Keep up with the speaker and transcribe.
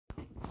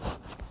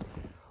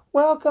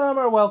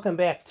Welcome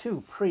back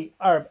to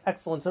Pre-Arb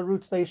Excellence, a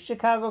roots-based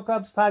Chicago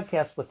Cubs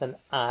podcast with an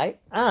eye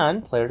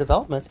on player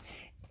development.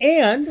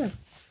 And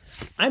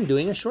I'm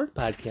doing a short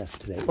podcast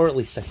today, or at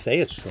least I say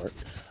it's short.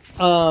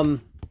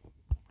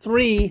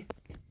 3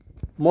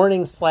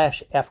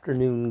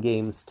 morning/afternoon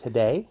games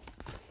today.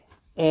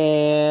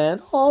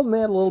 And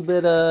man, a little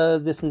bit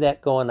of this and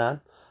that going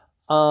on.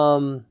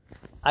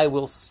 I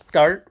will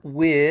start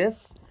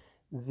with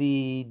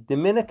the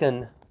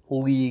Dominican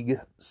League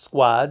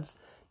squads.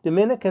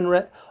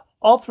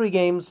 All 3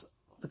 games,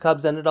 the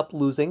Cubs ended up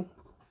losing.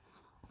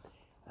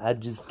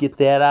 I'd just get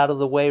that out of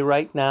the way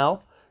right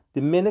now.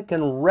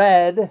 Dominican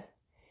Red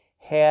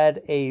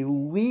had a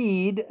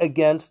lead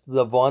against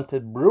the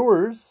vaunted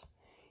Brewers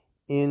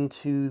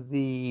into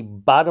the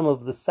bottom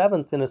of the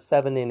 7th in a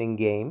 7-inning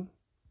game.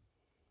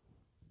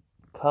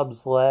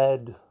 Cubs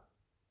led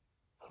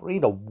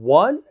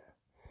 3-1.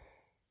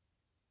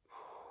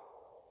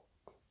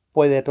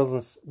 Boy, that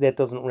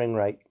doesn't ring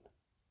right.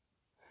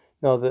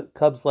 No, the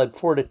Cubs led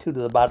 4-2 to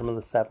the bottom of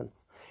the 7th.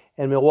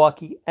 And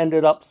Milwaukee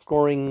ended up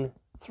scoring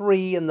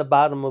 3 in the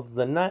bottom of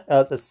the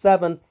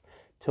 7th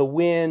to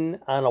win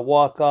on a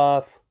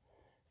walk-off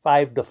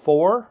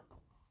 5-4.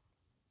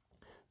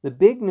 The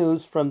big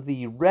news from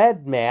the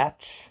Red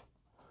match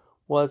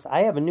was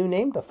I have a new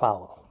name to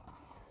follow.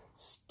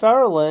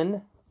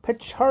 Starlin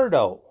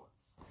Pichardo.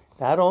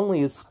 Not only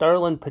is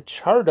Starlin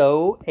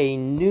Pichardo a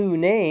new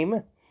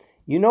name,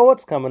 you know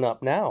what's coming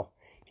up now.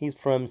 He's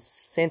from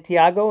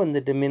Santiago in the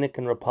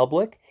Dominican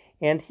Republic,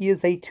 and he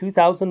is a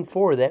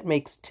 2004. That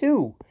makes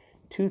 2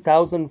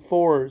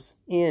 2004s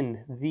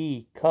in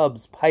the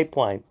Cubs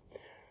pipeline.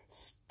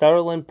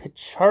 Starlin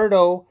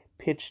Pichardo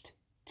pitched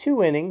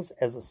 2 innings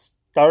as a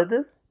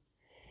starter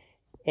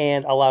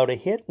and allowed a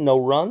hit, no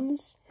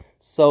runs.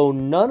 So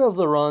none of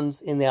the runs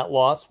in that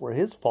loss were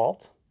his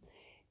fault.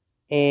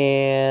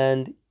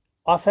 And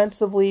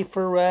offensively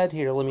for Red,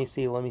 here, let me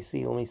see.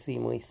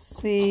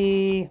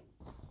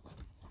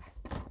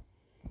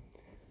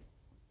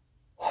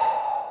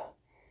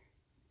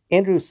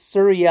 Andrew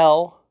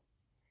Suriel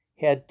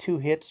had 2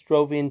 hits,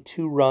 drove in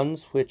 2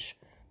 runs, which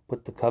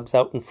put the Cubs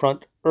out in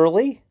front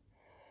early.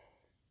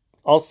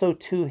 Also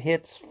 2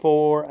 hits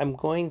for, am I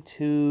going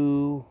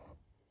to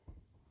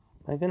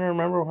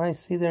remember when I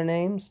see their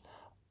names?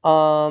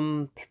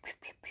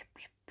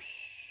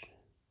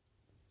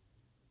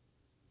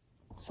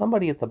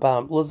 Somebody at the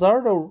bottom.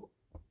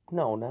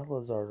 No, not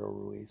Lazardo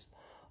Ruiz.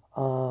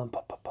 I'm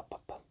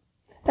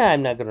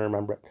not going to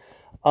remember it.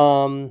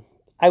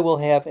 I will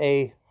have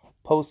a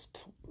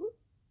post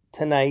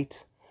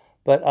tonight,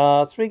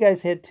 but 3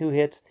 guys had 2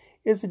 hits.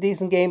 It's a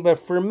decent game, but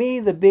for me,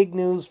 the big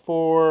news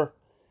for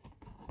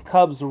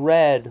Cubs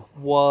Red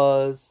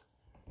was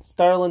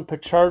Starlin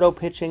Pichardo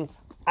pitching.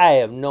 I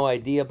have no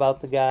idea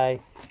about the guy.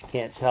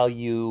 Can't tell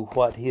you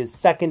what his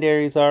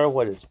secondaries are,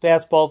 what his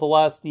fastball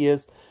velocity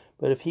is,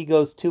 but if he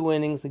goes 2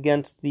 innings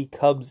against the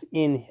Cubs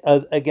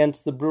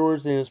against the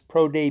Brewers in his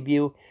pro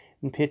debut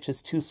and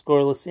pitches 2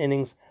 scoreless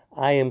innings,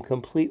 I am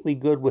completely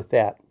good with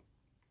that.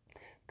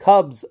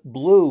 Cubs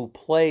Blue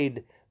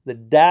played the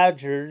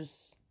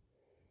Dodgers,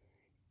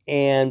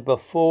 and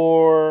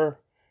before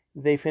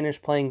they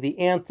finished playing the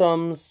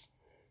anthems,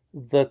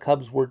 the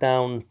Cubs were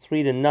down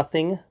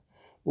 3-0.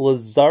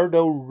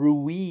 Lazardo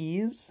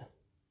Ruiz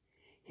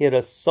hit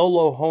a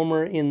solo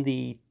homer in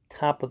the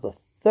top of the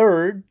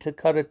 3rd to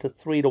cut it to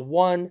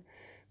 3-1.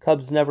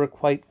 Cubs never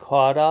quite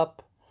caught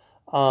up.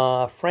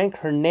 Frank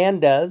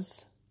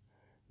Hernandez,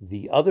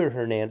 the other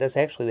Hernandez,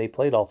 actually they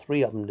played all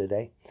 3 of them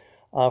today.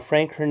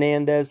 Frank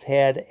Hernandez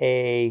had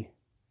a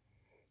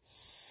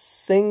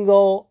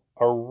single,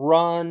 a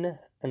run,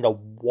 and a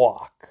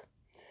walk.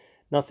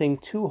 Nothing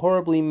too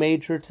horribly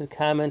major to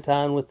comment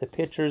on with the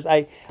pitchers.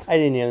 I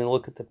didn't even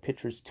look at the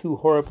pitchers too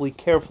horribly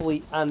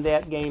carefully on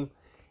that game.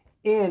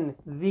 In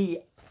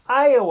the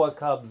Iowa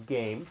Cubs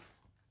game,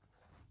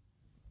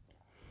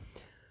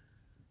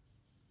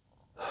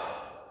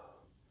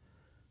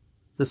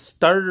 the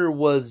starter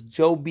was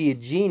Joe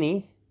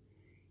Biagini.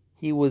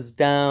 He was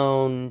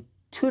down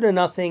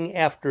 2-0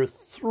 after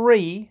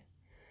 3.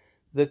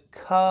 The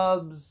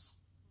Cubs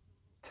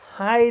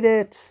tied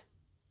it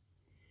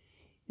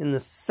in the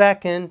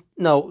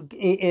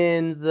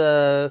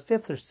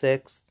 5th or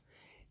 6th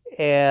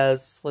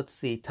as,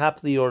 top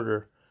of the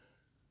order.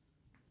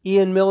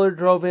 Ian Miller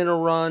drove in a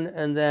run,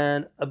 and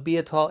then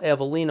Abiatal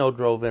Avellino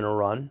drove in a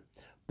run.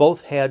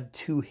 Both had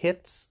 2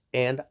 hits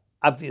and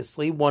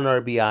obviously 1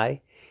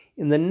 RBI.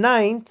 In the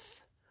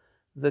 9th,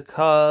 the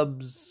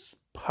Cubs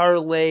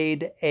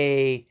parlayed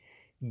a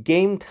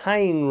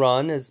game-tying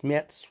run as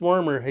Matt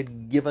Swarmer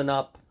had given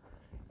up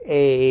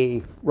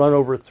a run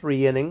over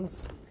 3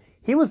 innings.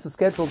 He was the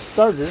scheduled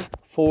starter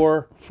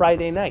for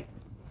Friday night.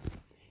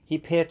 He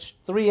pitched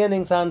 3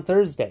 innings on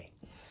Thursday.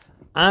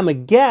 I'm a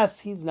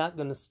guess he's not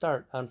going to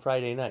start on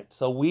Friday night.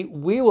 So we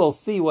will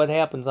see what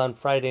happens on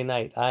Friday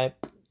night. I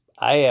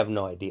have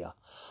no idea.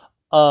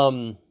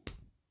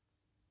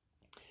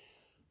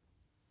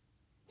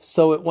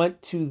 So it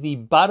went to the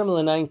bottom of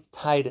the 9th,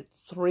 tied at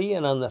 3,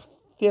 and on the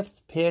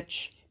 5th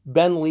pitch,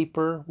 Ben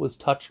Leeper was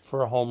touched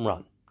for a home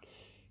run.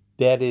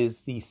 That is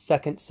the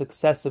second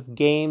successive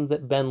game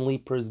that Ben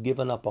Leeper has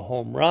given up a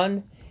home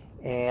run,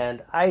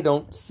 and I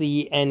don't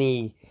see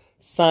any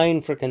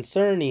sign for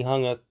concern. He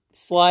hung a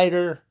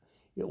slider.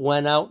 It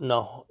went out in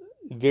a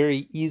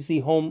very easy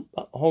home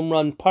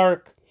run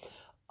park.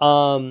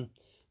 The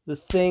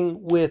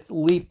thing with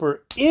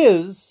Leeper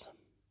is,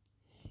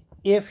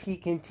 if he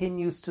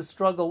continues to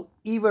struggle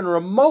even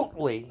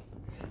remotely,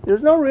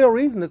 there's no real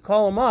reason to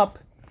call him up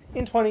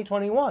in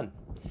 2021.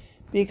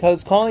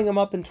 Because calling him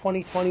up in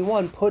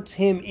 2021 puts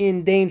him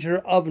in danger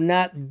of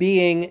not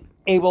being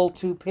able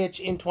to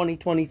pitch in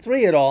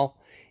 2023 at all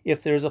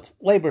if there's a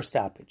labor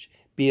stoppage,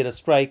 be it a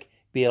strike,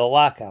 be it a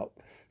lockout.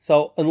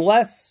 So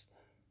unless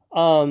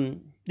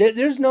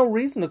there's no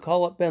reason to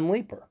call up Ben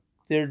Leeper.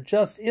 There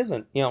just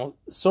isn't.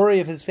 Sorry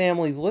if his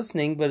family's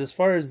listening, but as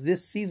far as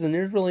this season,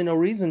 there's really no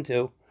reason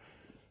to.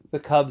 The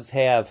Cubs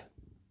have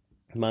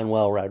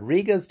Manuel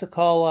Rodriguez to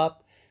call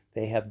up.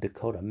 They have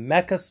Dakota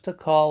Mekkes to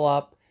call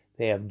up.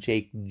 They have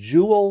Jake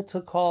Jewell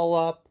to call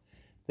up.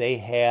 They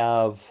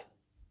have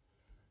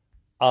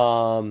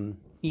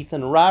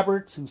Ethan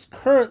Roberts, who's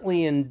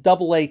currently in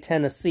AA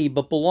Tennessee,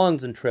 but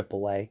belongs in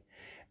AAA.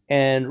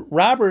 And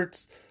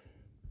Roberts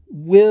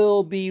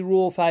will be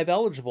Rule 5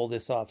 eligible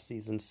this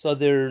offseason. So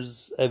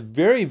there's a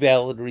very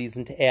valid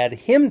reason to add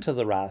him to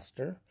the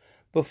roster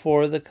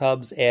before the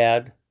Cubs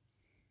add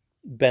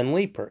Ben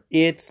Leeper.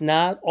 It's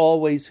not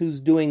always who's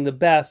doing the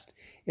best.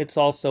 It's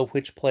also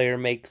which player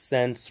makes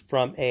sense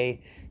from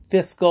a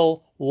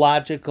fiscal,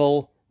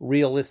 logical,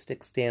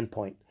 realistic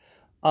standpoint.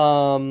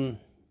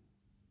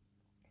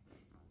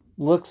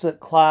 Looks at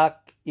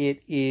clock.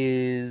 It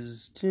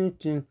is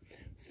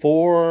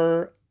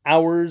 4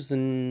 hours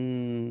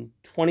and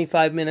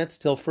 25 minutes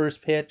till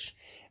first pitch,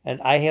 and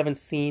I haven't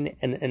seen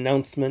an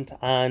announcement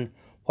on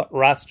what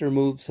roster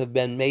moves have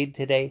been made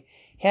today.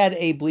 Had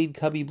a Bleed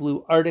Cubby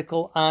Blue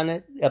article on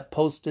it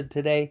posted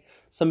today.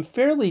 Some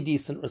fairly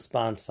decent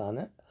response on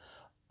it.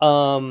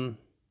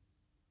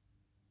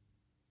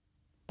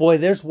 Boy,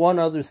 there's one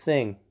other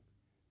thing.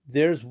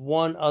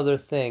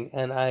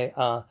 And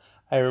I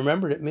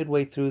remembered it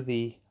midway through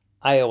the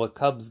Iowa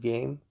Cubs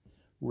game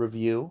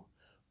review,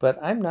 but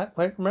I'm not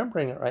quite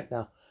remembering it right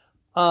now.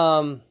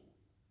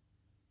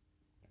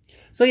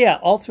 So yeah,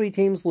 all three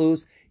teams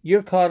lose.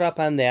 You're caught up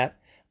on that.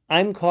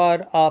 I'm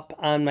caught up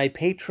on my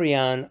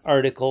Patreon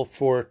article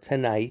for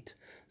tonight,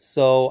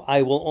 so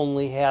I will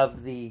only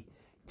have the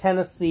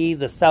Tennessee,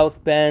 the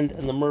South Bend,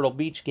 and the Myrtle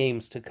Beach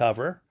games to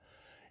cover.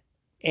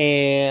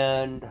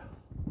 And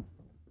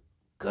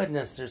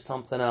goodness, there's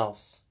something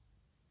else.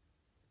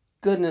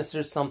 In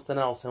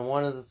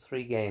one of the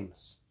three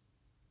games.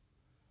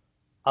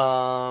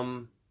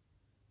 But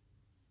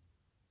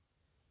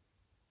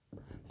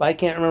I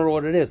can't remember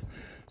what it is.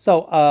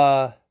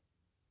 So,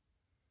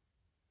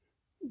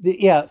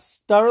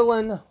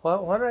 Starlin,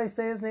 what did I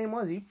say his name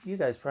was? You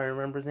guys probably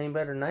remember his name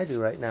better than I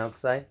do right now,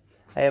 because I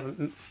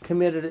haven't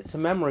committed it to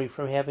memory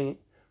from having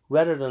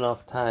read it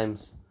enough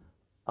times.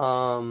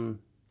 Starlin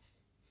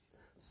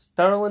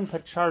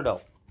Pichardo.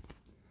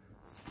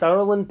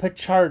 Starlin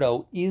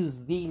Pichardo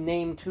is the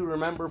name to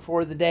remember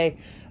for the day.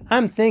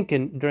 I'm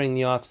thinking during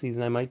the off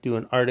season I might do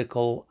an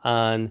article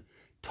on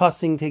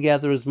tossing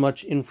together as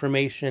much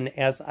information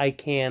as I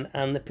can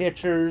on the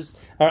pitchers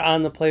or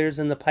on the players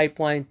in the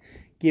pipeline.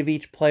 Give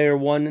each player a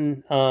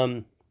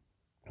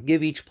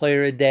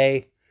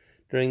day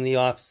during the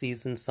off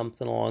season,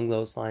 something along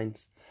those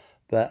lines.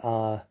 But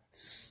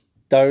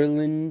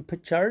Starlin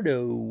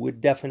Pichardo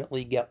would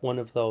definitely get one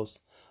of those.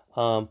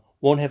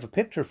 Won't have a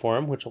picture for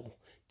him, which will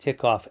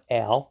tick off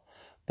Al.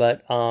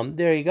 But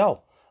there you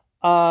go.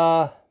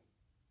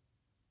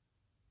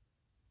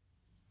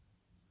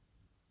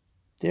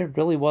 There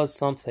really was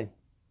something.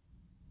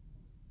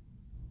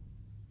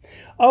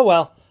 Oh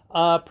well.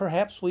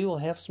 Perhaps we will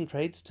have some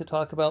trades to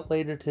talk about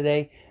later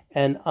today.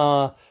 And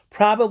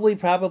probably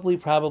I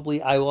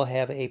will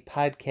have a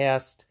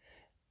podcast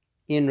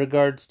in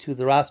regards to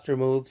the roster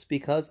moves,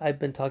 because I've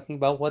been talking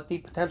about what the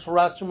potential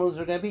roster moves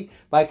are going to be.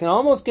 But I can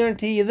almost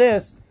guarantee you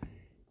this.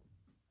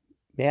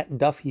 Matt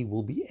Duffy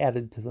will be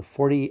added to the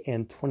 40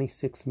 and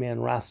 26-man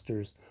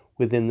rosters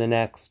within the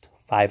next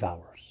 5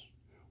 hours.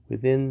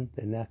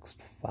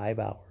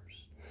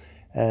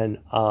 And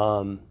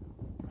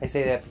I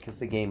say that because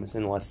the game is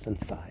in less than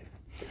 5.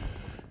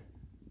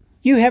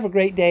 You have a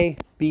great day.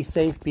 Be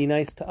safe. Be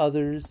nice to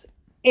others.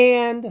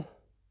 And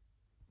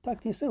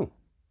talk to you soon.